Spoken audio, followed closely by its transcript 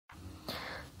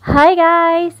Hi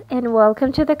guys, and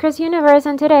welcome to the Chris Universe,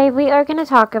 and today we are going to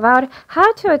talk about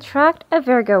how to attract a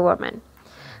Virgo woman.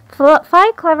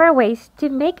 5 clever ways to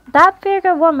make that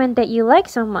Virgo woman that you like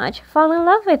so much fall in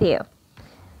love with you.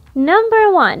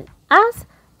 Number 1. Ask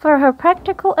for her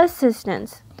practical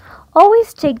assistance.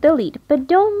 Always take the lead, but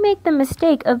don't make the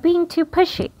mistake of being too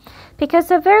pushy, because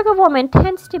the Virgo woman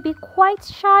tends to be quite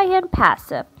shy and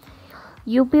passive.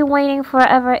 You'll be waiting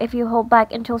forever if you hold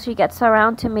back until she gets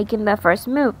around to making the first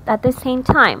move. At the same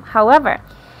time, however,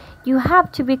 you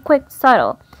have to be quick,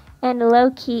 subtle, and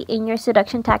low-key in your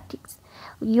seduction tactics.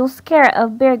 You'll scare a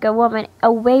Virgo woman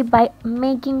away by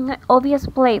making an obvious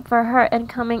play for her and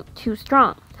coming too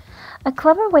strong. A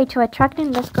clever way to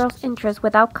attracting this girl's interest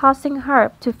without causing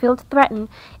her to feel threatened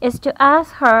is to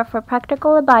ask her for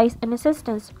practical advice and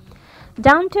assistance.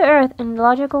 Down-to-earth and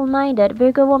logical-minded,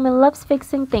 Virgo woman loves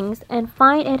fixing things and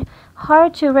find it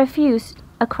hard to refuse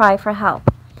a cry for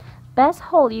help. Best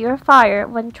hold your fire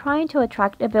when trying to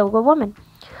attract a Virgo woman.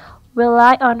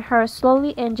 Rely on her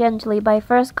slowly and gently by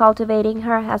first cultivating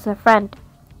her as a friend.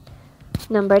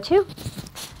 Number 2.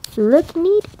 Look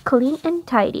neat, clean, and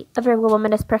tidy. A Virgo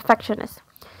woman is perfectionist.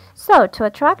 So, to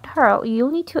attract her, you'll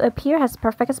need to appear as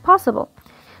perfect as possible.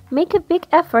 Make a big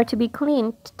effort to be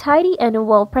clean, tidy, and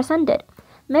well presented.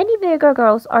 Many Virgo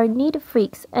girls are neat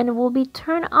freaks and will be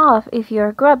turned off if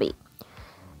you're grubby,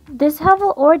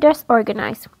 disheveled, or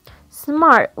disorganized.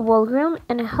 Smart, well-groomed,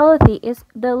 and healthy is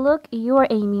the look you're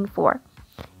aiming for.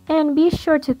 And be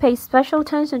sure to pay special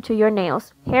attention to your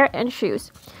nails, hair, and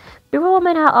shoes. Virgo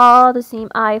women have all the same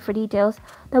eye for details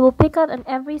that will pick up on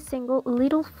every single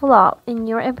little flaw in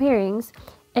your appearance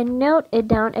and note it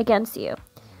down against you.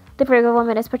 The Virgo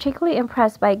woman is particularly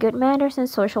impressed by good manners and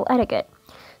social etiquette.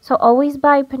 So always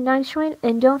be pedestrian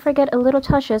and don't forget a little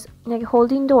touches like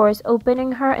holding doors,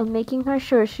 opening her, and making her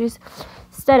sure she's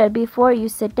seated before you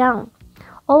sit down.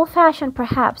 Old-fashioned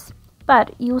perhaps,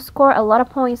 but you'll score a lot of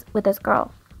points with this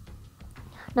girl.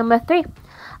 Number 3.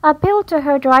 Appeal to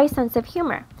her dry sense of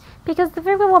humor. Because the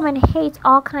Virgo woman hates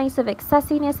all kinds of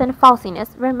excessiveness and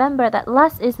falsiness, remember that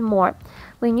less is more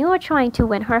when you are trying to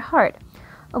win her heart.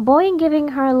 Avoid giving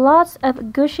her lots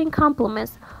of gushing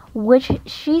compliments, which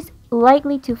she's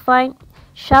likely to find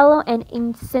shallow and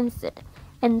insensate,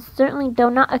 and certainly do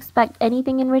not expect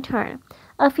anything in return.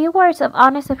 A few words of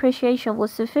honest appreciation will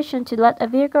sufficient to let a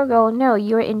Virgo girl know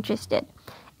you're interested,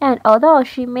 and although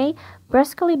she may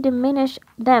brusquely diminish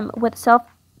them with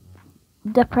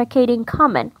self-deprecating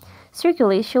comment,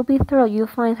 secretly she'll be thrilled you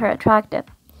find her attractive.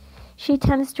 She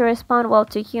tends to respond well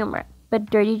to humor, but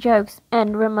dirty jokes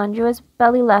and rambunctious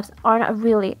belly laughs aren't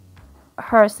really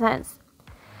her sense.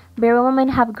 Virgo women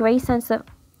have a great sense of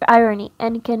irony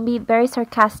and can be very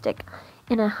sarcastic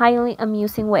in a highly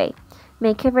amusing way.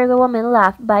 Make a Virgo woman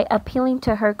laugh by appealing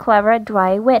to her clever,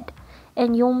 dry wit,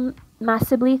 and you'll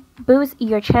massively boost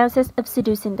your chances of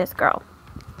seducing this girl.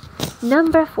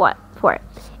 Number 4.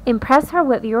 Impress her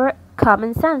with your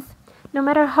common sense. No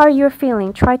matter how you're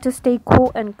feeling, try to stay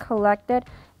cool and collected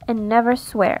and never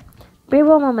swear.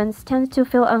 Virgo women tend to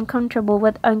feel uncomfortable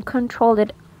with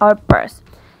uncontrolled outbursts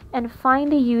and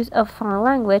find the use of foul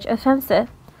language offensive.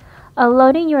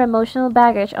 Unloading your emotional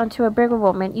baggage onto a Virgo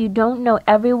woman you don't know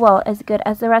every well as good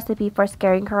as the recipe for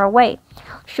scaring her away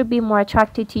should be more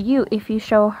attractive to you if you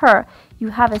show her you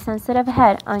have a sensitive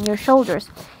head on your shoulders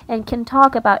and can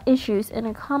talk about issues in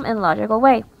a calm and logical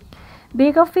way.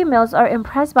 Virgo females are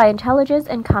impressed by intelligence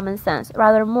and common sense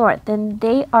rather more than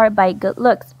they are by good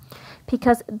looks,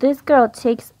 because this girl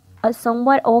takes a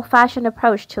somewhat old-fashioned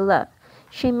approach to love.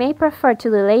 She may prefer to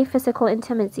delay physical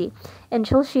intimacy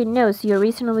until she knows you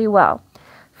reasonably well.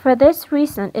 For this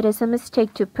reason, it is a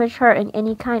mistake to push her in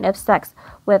any kind of sex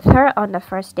with her on the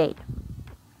first date.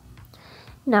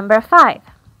 Number 5.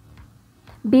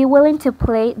 Be willing to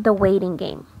play the waiting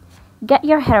game. Get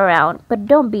your head around, but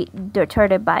don't be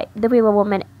deterred by the Virgo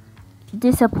woman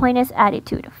disappointed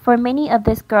attitude. For many of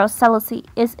these girls, jealousy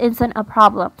isn't a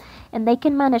problem, and they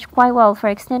can manage quite well for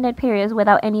extended periods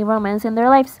without any romance in their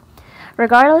lives.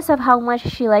 Regardless of how much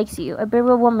she likes you, a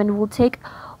Virgo woman will take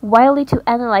wildly to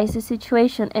analyze the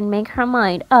situation and make her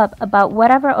mind up about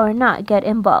whether or not get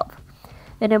involved.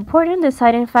 An important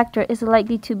deciding factor is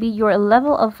likely to be your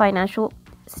level of financial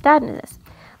status.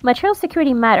 Material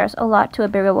security matters a lot to a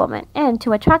Virgo woman, and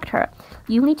to attract her,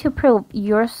 you need to prove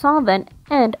you're solvent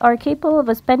and are capable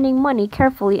of spending money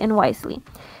carefully and wisely.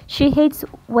 She hates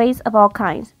waste of all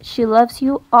kinds. She loves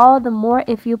you all the more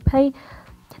if you pay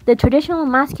the traditional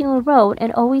masculine road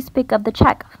and always pick up the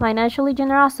check. Financially,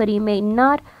 generosity may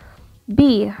not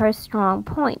be her strong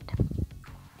point.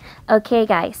 Okay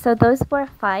guys, so those were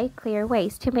 5 clear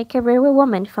ways to make a Virgo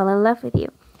woman fall in love with you.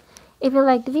 If you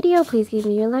liked the video, please give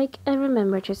me your like and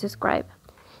remember to subscribe.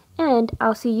 And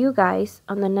I'll see you guys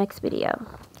on the next video.